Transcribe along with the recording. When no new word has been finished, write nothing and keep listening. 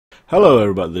Hello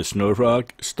everybody, this is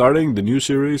SnowiiFrog, starting the new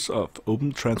series of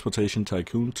Open Transportation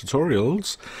Tycoon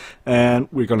tutorials, and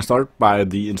we're going to start by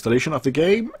the installation of the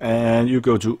game, and you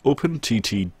go to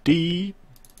OpenTTD.org,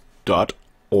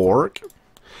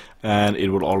 and it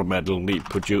will automatically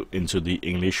put you into the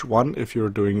English one. If you're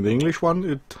doing the English one,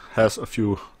 it has a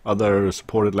few other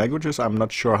supported languages. I'm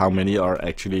not sure how many are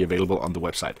actually available on the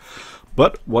website.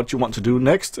 But what you want to do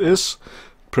next is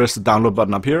press the download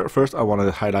button up here. First, I want to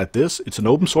highlight this. It's an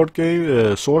open source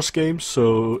game,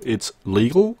 so it's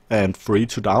legal and free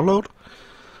to download.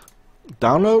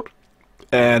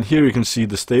 And here you can see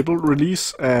the stable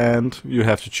release, and you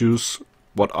have to choose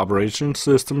what operation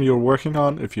system you're working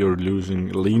on. If you're using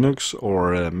Linux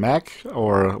or Mac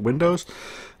or Windows,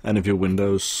 and if you're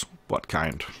Windows, what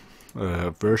kind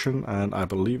version. And I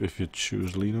believe if you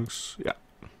choose Linux, yeah,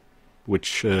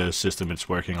 which system it's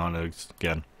working on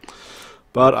again.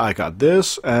 But I got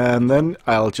this, and then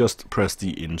I'll just press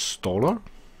the installer.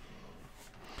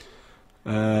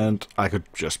 And I could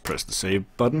just press the save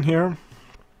button here.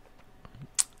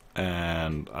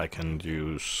 And I can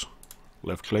use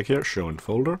left click here, show in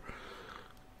folder.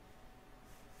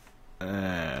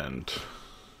 And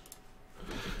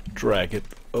drag it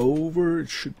over. It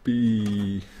should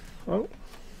be, oh,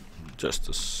 just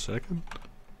a second.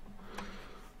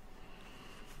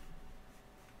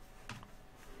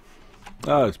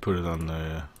 Let's put it on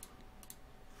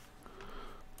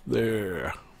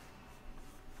there.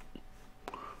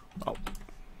 Oh,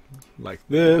 like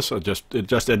this. It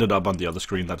just ended up on the other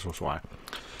screen. That was why.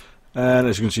 And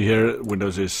as you can see here,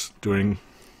 Windows is doing.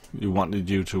 You wanted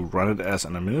you to run it as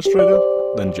an administrator,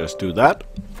 then just do that,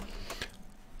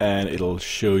 and it'll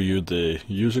show you the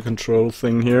user control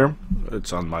thing here.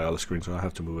 It's on my other screen, so I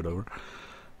have to move it over.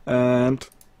 And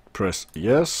press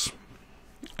yes,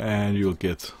 and you'll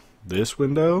get this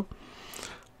window,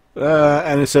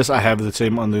 and it says I have the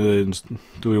same on the.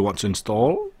 Do you want to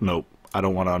install? No, I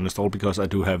don't want to uninstall because I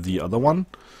do have the other one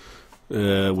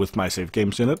with my save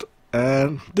games in it.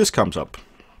 And this comes up,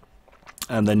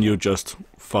 and then you just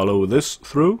follow this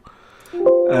through.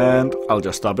 And I'll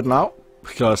just stop it now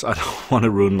because I don't want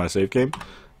to ruin my save game,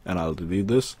 and I'll delete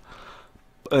this.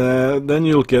 Then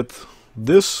you'll get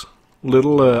this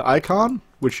little icon,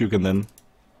 which you can then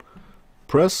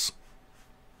press,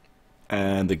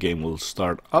 and the game will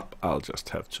start up. I'll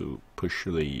just have to push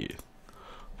the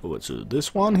over to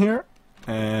this one here,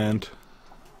 and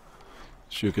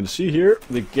as you can see here,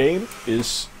 the game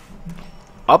is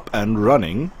up and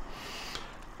running.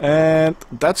 And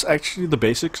that's actually the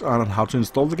basics on how to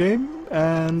install the game,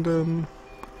 and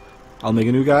I'll make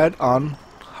a new guide on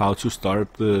how to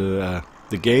start the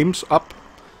games up.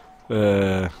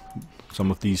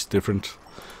 Some of these different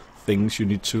things you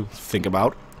need to think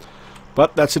about.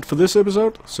 But that's it for this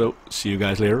episode, so see you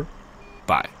guys later.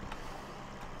 Bye.